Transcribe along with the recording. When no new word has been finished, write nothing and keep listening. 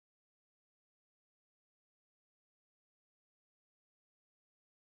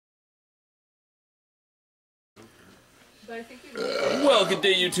Well, good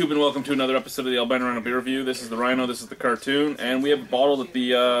day, YouTube, and welcome to another episode of the Albino Rhino Beer Review. This is the Rhino, this is the cartoon, and we have a bottle that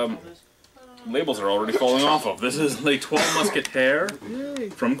the labels are already falling off of. This is Les Trois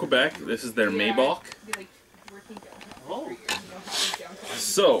Mousquetaires from Quebec. This is their Maibock.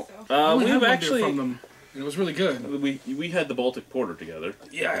 So, we have actually... from them. It was really good. We had the Baltic Porter together.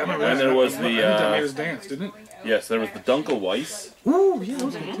 Yeah, I remember. And there was the... that made us dance, didn't it? Yes, there was the Dunkelweiss. Ooh, yeah, that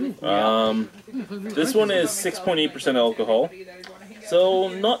was good too. This one is 6.8% alcohol. So,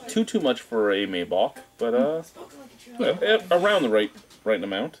 not too much for a Maibock, but around the right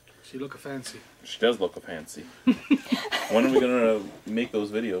amount. She look a fancy. She does look a fancy. When are we gonna make those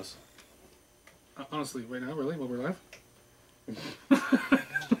videos? Honestly, right now, really, while we're live?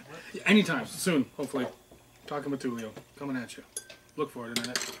 Anytime, soon, hopefully. Talking with Tulio, coming at you. Look for it in a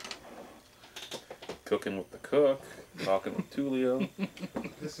minute. Cooking with the cook, talking with Tulio.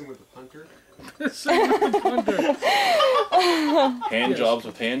 Pissing with the punter. Pissing with the punter. Hand jobs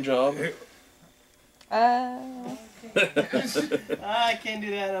with hand job. I can't do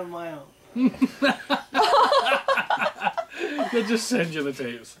that on my own. They'll just send you the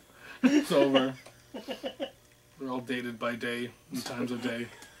tapes. It's over. We're all dated by day and times of day.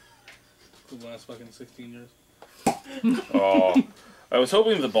 For the last fucking 16 years. Oh, I was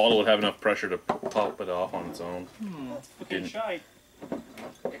hoping the bottle would have enough pressure to pop it off on its own. That's fucking shite.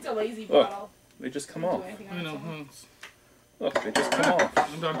 It's a lazy bottle. They just come off. I know. Look, they just come off.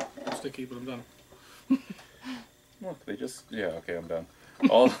 I'm done. Sticky, but I'm done. Look, they just... Yeah, okay, I'm done.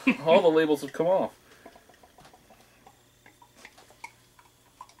 All the labels have come off.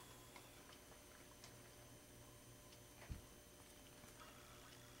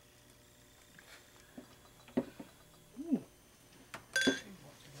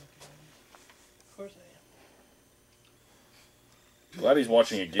 Glad he's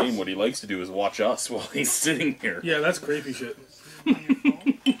watching a game. What he likes to do is watch us while he's sitting here. Yeah, that's creepy shit. I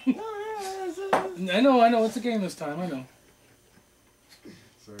know. It's a game this time. I know.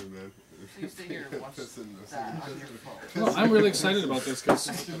 Sorry, man. You sit here and watch that on your phone. Well, I'm really excited about this because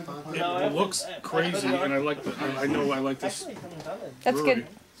it looks crazy, and I like the. I know I like this. That's brewery, good.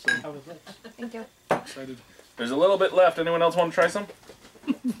 So Thank you. excited. There's a little bit left. Anyone else want to try some?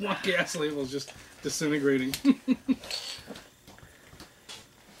 One gas label's just disintegrating.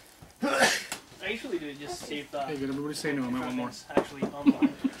 I usually do just save the. Hey, good. Everybody say no. I might want more. Actually,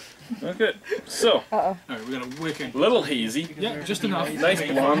 online. Okay, so All right, we got a wicked. little hazy. Yeah, just enough. Nice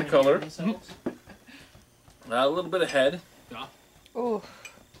blonde color. A little bit of head. Yeah. Ooh.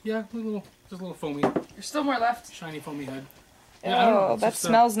 Yeah, just a little foamy, There's still more left. shiny foamy head. Yeah, I don't know, Oh, it's that just,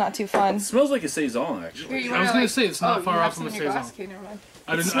 smells not too fun. It smells like a saison, actually. Here, you I was wanna, gonna like, say it's not far you off have from some a in your saison. glass? Okay, never mind.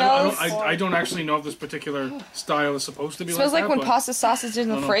 I don't actually know if this particular style is supposed to be It smells like like that, when but pasta sauce is in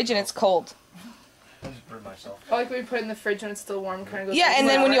the fridge and it's cold. I just burned myself. I like when we put it in the fridge when it's still warm, kind of goes. Yeah, and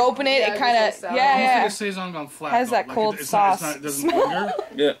then when you open it, it kind of I yeah. don't think a saison gone flat. Has though. that Like, cold it's not, sauce it doesn't linger.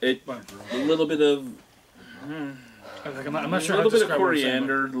 Yeah, But a little bit of like, I'm not sure a how little to bit of describe what I'm saying,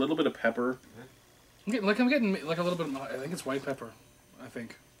 coriander, a little bit of pepper. but I'm getting like a little bit of, I think it's white pepper, I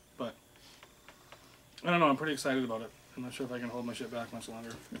think. But I don't know, I'm pretty excited about it. I'm not sure if I can hold my shit back much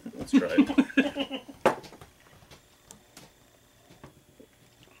longer. Let's try it.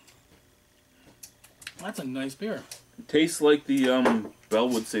 That's a nice beer. Tastes like the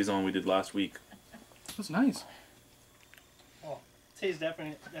Bellwood saison we did last week. That's nice. Oh, tastes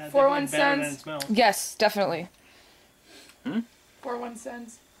definitely, For definitely 1 better than cent. it smells. Yes, definitely. 1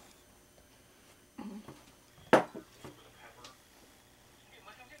 cent.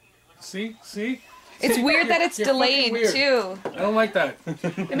 See? It's weird that it's You're delayed fucking too. I don't like that.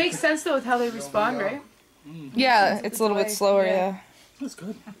 It makes sense though with how they respond, right? Yeah, it's a little bit slower. Yeah. That's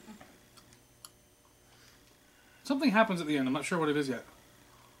good. Something happens at the end. I'm not sure what it is yet.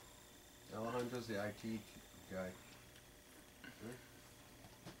 Alejandro's the IT guy.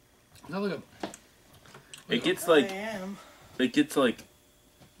 Now look at. It gets I like am. to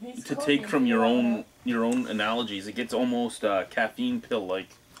take from your own analogies. It gets almost caffeine pill like.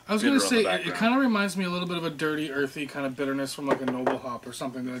 I was gonna bitter on the say it background. kind of reminds me a little bit of a dirty, earthy kind of bitterness from like a noble hop or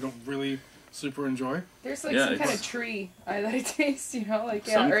something that I don't really super enjoy. There's like Yeah, some kind it's- of tree that I taste, you know, like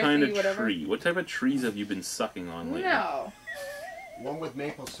Some earthy, kind of whatever. tree. What type of trees have you been sucking on lately? No. One with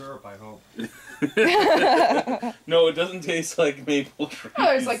maple syrup, I hope. No, it doesn't taste like maple trees. Oh,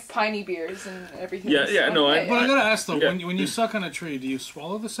 there's like piney beers and everything. Yeah, no, But I gotta ask though, Yeah. when you suck on a tree, do you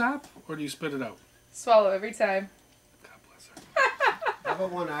swallow the sap or do you spit it out? Swallow every time. God bless her. How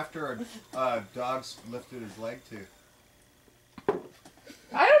about one after a dog's lifted his leg too?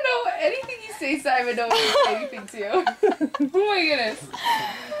 I don't know anything you say, Simon. Don't mean anything to you. Oh my goodness.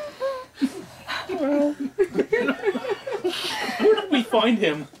 Where did we find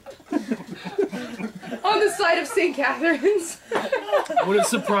him? On the side of St. Catherine's. Would it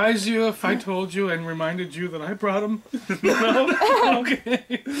surprise you if I told you and reminded you that I brought him? No?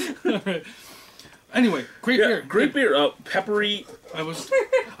 Okay. Alright. Anyway, great beer. Great beer. Peppery. I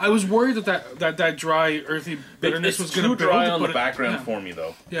was worried that dry, earthy bitterness was going to too dry on the background for me,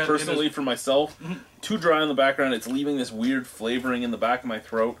 though. Yeah, personally, for myself, too dry on the background. It's leaving this weird flavoring in the back of my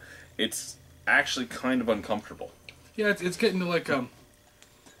throat. It's actually kind of uncomfortable. Yeah, it's getting to like I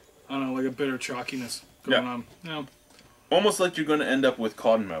don't know, like a bitter chalkiness going on. Yeah. Almost like you're going to end up with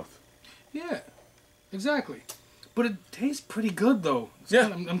cottonmouth. Yeah, exactly. But it tastes pretty good though.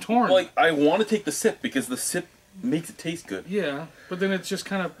 Yeah, I'm torn. Like I want to take the sip because the sip makes it taste good. Yeah, but then it's just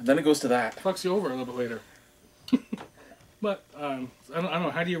kind of then it goes to that. Fucks you over a little bit later. But I don't know.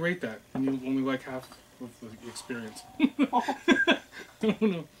 How do you rate that when you only like half of the experience? I don't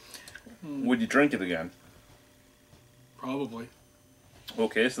know. Would you drink it again? Probably.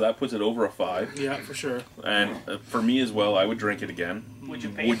 Okay, so that puts it over a 5. Yeah, for sure. And for me as well, I would drink it again. Would you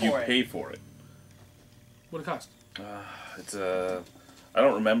pay for it? What it cost? It's I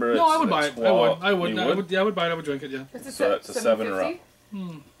don't remember. No, I would buy it. I would. You I would. Yeah, I would buy it. I would drink it. Yeah. So that's a 7 or up.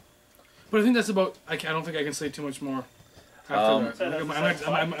 But I think that's about. I don't think I can say too much more. After that,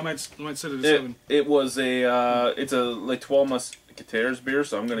 I might set it at 7. It was a. It's a like 12 Musketeers beer,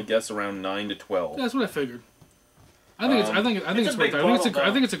 so I'm gonna guess around 9 to 12. Yeah, that's what I figured. I think it's worth it.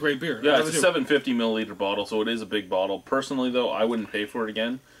 I think it's a great beer. Yeah, it's a 750 milliliter bottle, so it is a big bottle. Personally, though, I wouldn't pay for it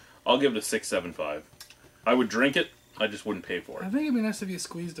again. I'll give it a 6.75. I would drink it. I just wouldn't pay for it. I think it'd be nice if you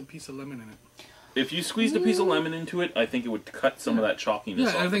squeezed a piece of lemon in it. If you squeezed a piece of lemon into it, I think it would cut some of that chalkiness. Yeah,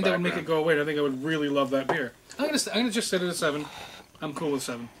 off I think the that would make it go away. I think I would really love that beer. I'm gonna just set it at 7. I'm cool with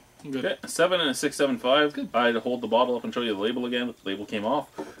 7. I'm good. Okay, a 7 and a 6.75. Good. I'd hold the bottle up and show you the label again. The label came off.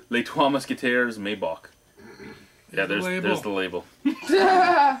 Les Trois Mousquetaires Maibock. Yeah, there's the label.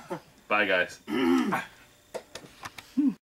 Bye, guys.